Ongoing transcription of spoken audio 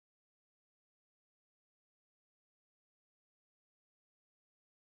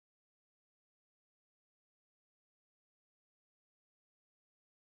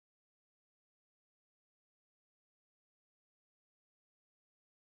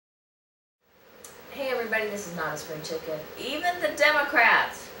everybody, this is not a spring chicken. Even the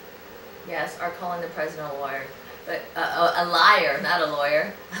Democrats, yes, are calling the president a lawyer. But a liar, not a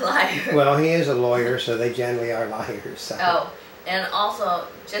lawyer. A liar. Well, he is a lawyer, so they generally are liars. So. Oh, and also,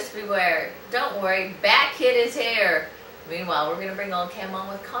 just beware. Don't worry, Bat Kid is here. Meanwhile, we're going to bring Oldecam on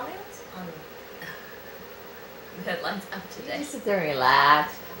with comments on the headlines of today. Just sit there and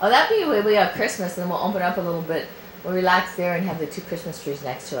relax. Oh, that'd be a way we have Christmas, and then we'll open up a little bit. We'll relax there and have the 2 Christmas trees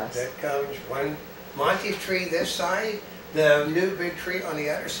next to us. That comes one Monty's tree this side, the new big tree on the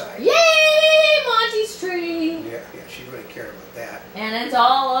other side. Yay, Monty's tree! Yeah, she wouldn't care about that. And it's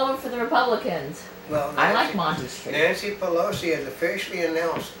all over for the Republicans. Well, I like Monty's tree. Nancy Pelosi has officially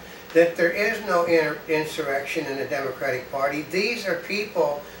announced that there is no insurrection in the Democratic Party. These are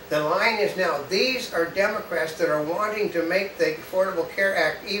people, the line is now, these are Democrats that are wanting to make the Affordable Care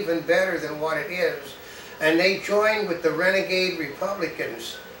Act even better than what it is. And they joined with the renegade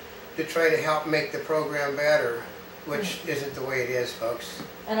Republicans to try to help make the program better, which isn't the way it is, folks.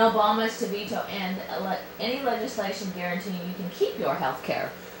 And Obama's to veto any legislation guaranteeing you can keep your health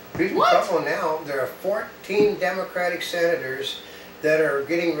care. Here's the trouble now. There are 14 Democratic senators that are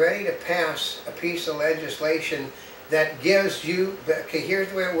getting ready to pass a piece of legislation that gives you, okay, here's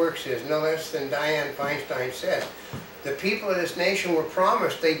the way it works is, no less than Dianne Feinstein said. The people of this nation were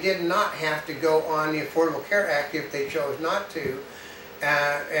promised they did not have to go on the Affordable Care Act if they chose not to.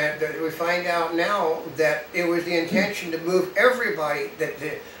 And we find out now that it was the intention to move everybody, that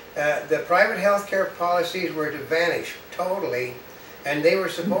the private health care policies were to vanish totally, and they were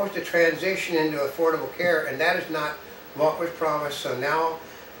supposed to transition into affordable care, and that is not what was promised. So now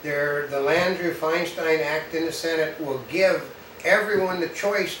the Landrieu Feinstein Act in the Senate will give everyone the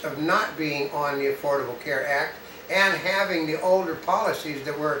choice of not being on the Affordable Care Act and having the older policies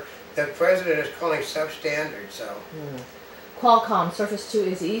that the president is calling substandard. So. Qualcomm Surface 2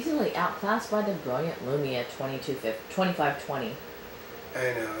 is easily outclassed by the brilliant Lumia 2520.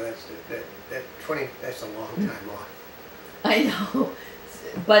 I know, that's a long time off. I know.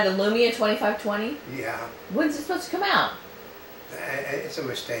 By the Lumia 2520? Yeah. When's it supposed to come out? It's a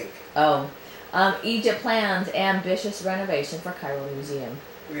mistake. Oh. Egypt plans ambitious renovation for Cairo Museum.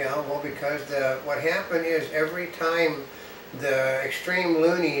 Yeah, well, because what happened is every time the extreme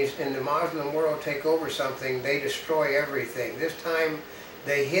loonies in the Muslim world take over something, they destroy everything. This time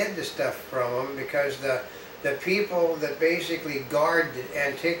they hid the stuff from them because the people that basically guard the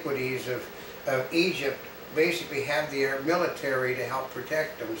antiquities of Egypt basically have their military to help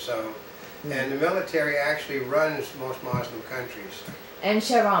protect them. So, and the military actually runs most Muslim countries. And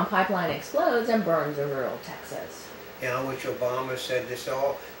Chevron pipeline explodes and burns in rural Texas. Yeah, which Obama said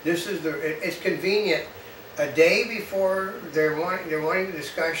it's convenient. A day before they're wanting to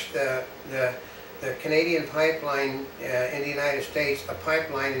discuss the Canadian pipeline in the United States, a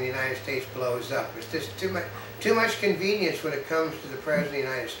pipeline in the United States blows up. It's just too much convenience when it comes to the President of the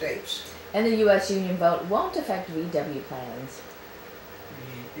United States. And the U.S. union vote won't affect VW plans.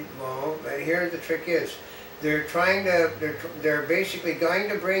 Well, here the trick is, they're basically going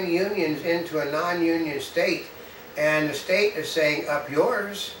to bring unions into a non-union state, and the state is saying up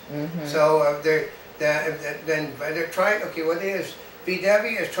yours. So they're trying. Okay, what it is,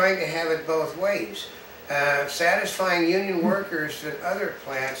 VW is trying to have it both ways, satisfying union workers in other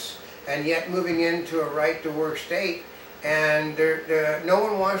plants, and yet moving into a right-to-work state. And no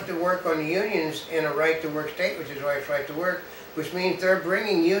one wants to work on the unions in a right-to-work state, which is why it's right to work, which means they're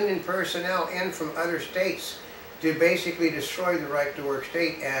bringing union personnel in from other states to basically destroy the right-to-work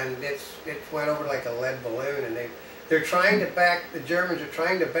state, and it went over like a lead balloon, and they're trying to the Germans are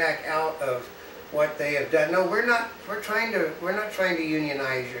trying to back out of what they have done. No, we're not trying to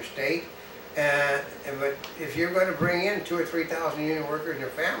unionize your state, but if you're going to bring in 2,000 or 3,000 union workers and their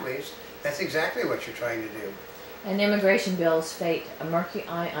families, that's exactly what you're trying to do. And immigration bills fate a murky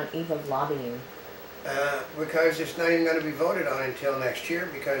eye on eve of lobbying. Because it's not even going to be voted on until next year,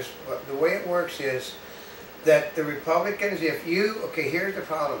 because the way it works is that the Republicans, okay, here's the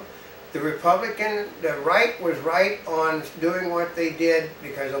problem. The right was right on doing what they did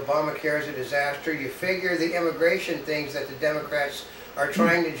because Obamacare is a disaster. You figure the immigration things that the Democrats are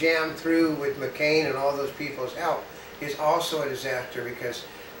trying to jam through with McCain and all those people's help is also a disaster, because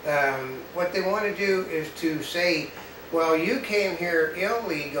what they want to do is to say, well, you came here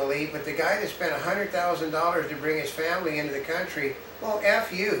illegally, but the guy that spent $100,000 to bring his family into the country, well,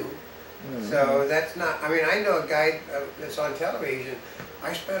 F you. So that's not, I mean, I know a guy that's on television.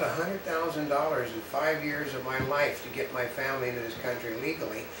 I spent $100,000 in 5 years of my life to get my family into this country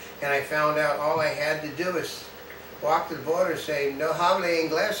legally, and I found out all I had to do is walk to the border and say, no habla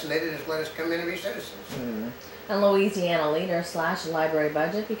inglés, and they just let us come in and be citizens. And Louisiana leader slash library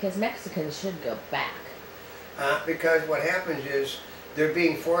budget because Mexicans should go back. Because what happens is they're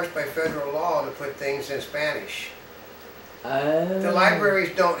being forced by federal law to put things in Spanish. Oh. The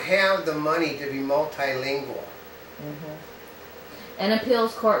libraries don't have the money to be multilingual. An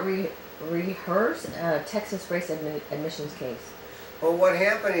appeals court rehearsed a Texas race admissions case. Well, what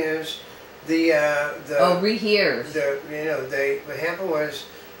happened is rehears. What happened was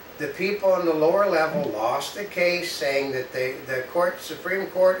the people in the lower level lost the case, saying that the Supreme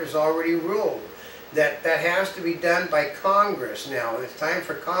Court has already ruled that has to be done by Congress now. It's time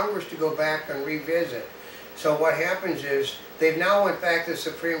for Congress to go back and revisit. So what happens is they've now went back to the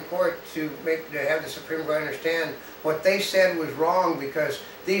Supreme Court to have the Supreme Court understand what they said was wrong, because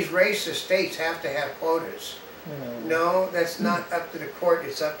these racist states have to have quotas. No, that's not up to the court.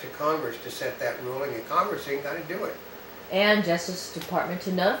 It's up to Congress to set that ruling, and Congress ain't going to do it. And Justice Department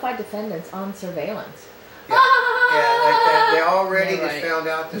to notify defendants on surveillance. Yeah, like that. They already just found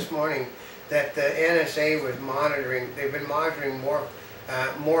out this morning that the NSA was monitoring. They've been monitoring more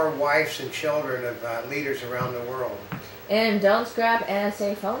wives and children of leaders around the world. And don't scrap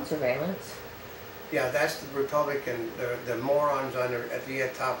NSA phone surveillance. Yeah, that's the Republican, the morons at the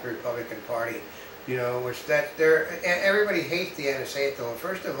top of the Republican Party. Everybody hates the NSA though.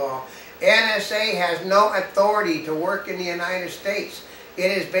 First of all, NSA has no authority to work in the United States.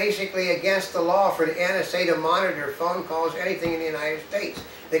 It is basically against the law for the NSA to monitor phone calls, anything in the United States.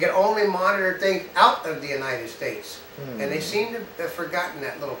 They can only monitor things out of the United States. And they seem to have forgotten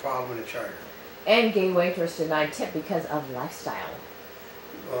that little problem in the charter. And gay waitress denied tip because of lifestyle.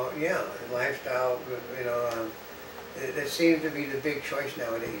 Well, yeah, lifestyle, it seems to be the big choice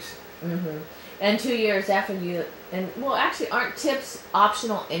nowadays. And 2 years after actually, aren't tips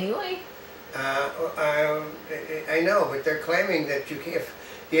optional anyway? I know, but they're claiming that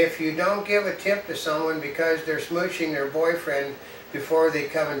if you don't give a tip to someone because they're smooching their boyfriend before they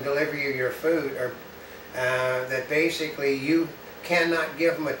come and deliver you your food, or that basically you cannot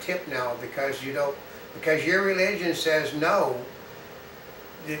give them a tip now because your religion says no.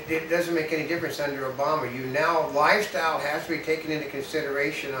 It doesn't make any difference under Obama. Lifestyle has to be taken into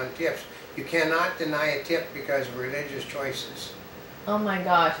consideration on tips. You cannot deny a tip because of religious choices. Oh my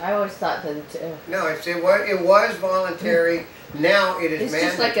gosh, I always thought that. No, it was voluntary. Now it is mandatory. It's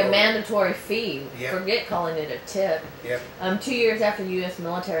just like a mandatory fee. Yep. Forget calling it a tip. Yep. 2 years after U.S.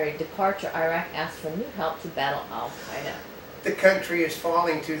 military departure, Iraq asked for new help to battle Al-Qaeda. The country is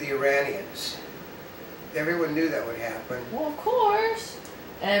falling to the Iranians. Everyone knew that would happen. Well, of course.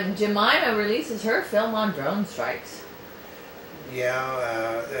 And Jemima releases her film on drone strikes.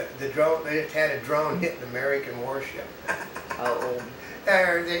 Yeah, the drone. They just had a drone hit an American warship. Oh.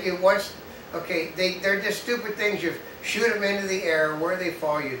 They're just stupid things. You shoot them into the air. Where they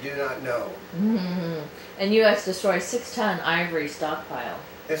fall, you do not know. And U.S. destroys 6-ton ivory stockpile.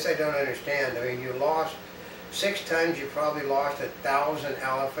 This I don't understand. I mean, you lost 6 tons. You probably lost 1,000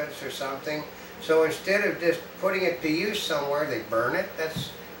 elephants or something. So instead of just putting it to use somewhere, they burn it.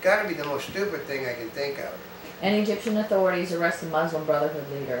 That's got to be the most stupid thing I can think of. And Egyptian authorities arrest the Muslim Brotherhood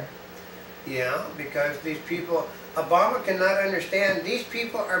leader. Yeah, because these people, Obama cannot understand, these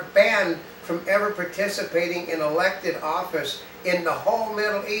people are banned from ever participating in elected office in the whole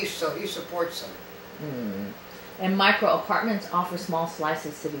Middle East, so he supports them. And micro apartments offer small slice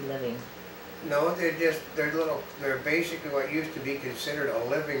of city living. No, they're basically what used to be considered a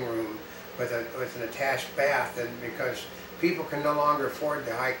living room with an attached bath, and because people can no longer afford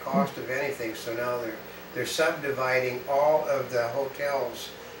the high cost of anything, so now they're subdividing all of the hotels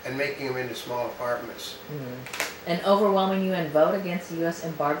and making them into small apartments. An overwhelming UN vote against the U.S.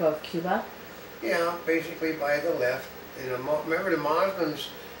 embargo of Cuba? Yeah, basically by the left. Remember, the Muslims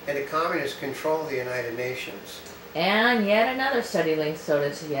and the communists control the United Nations. And yet another study links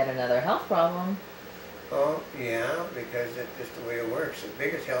soda to yet another health problem. Oh, yeah, because that's just the way it works. The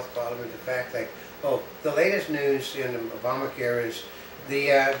biggest health problem is the fact that, the latest news in Obamacare is they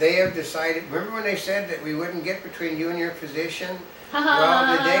have decided, remember when they said that we wouldn't get between you and your physician?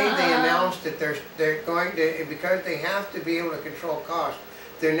 Well, today they announced that they're going to, because they have to be able to control costs,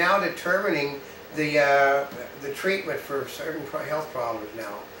 they're now determining the treatment for certain health problems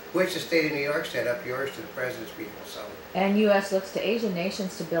now, which the state of New York set up yours to the president's people. So. And U.S. looks to Asian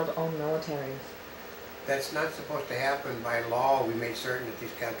nations to build own militaries. That's not supposed to happen by law. We made certain that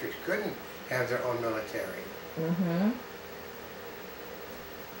these countries couldn't have their own military.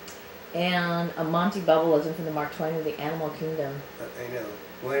 And a Monty Bubbleism from the Mark Twain of the Animal Kingdom. I know.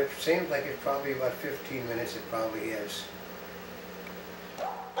 Well, it seems like it's probably about 15 minutes. It probably is.